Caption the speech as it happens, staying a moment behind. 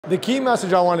The key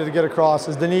message I wanted to get across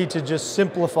is the need to just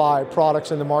simplify products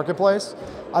in the marketplace.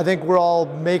 I think we're all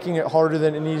making it harder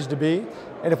than it needs to be.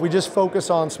 And if we just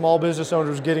focus on small business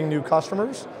owners getting new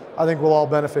customers, I think we'll all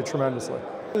benefit tremendously.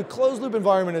 The closed loop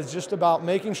environment is just about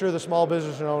making sure the small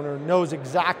business owner knows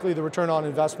exactly the return on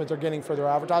investment they're getting for their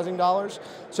advertising dollars.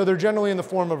 So they're generally in the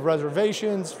form of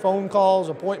reservations, phone calls,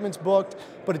 appointments booked,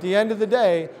 but at the end of the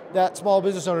day, that small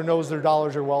business owner knows their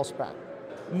dollars are well spent.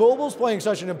 Mobile's playing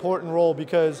such an important role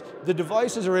because the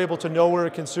devices are able to know where a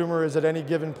consumer is at any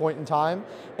given point in time.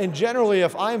 And generally,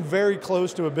 if I'm very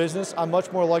close to a business, I'm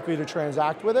much more likely to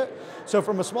transact with it. So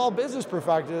from a small business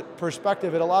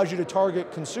perspective, it allows you to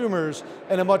target consumers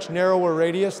in a much narrower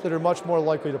radius that are much more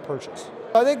likely to purchase.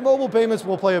 I think mobile payments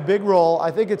will play a big role.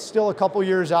 I think it's still a couple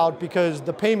years out because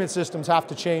the payment systems have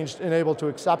to change and able to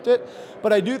accept it.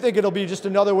 But I do think it'll be just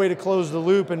another way to close the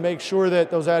loop and make sure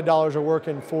that those ad dollars are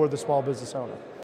working for the small business owner.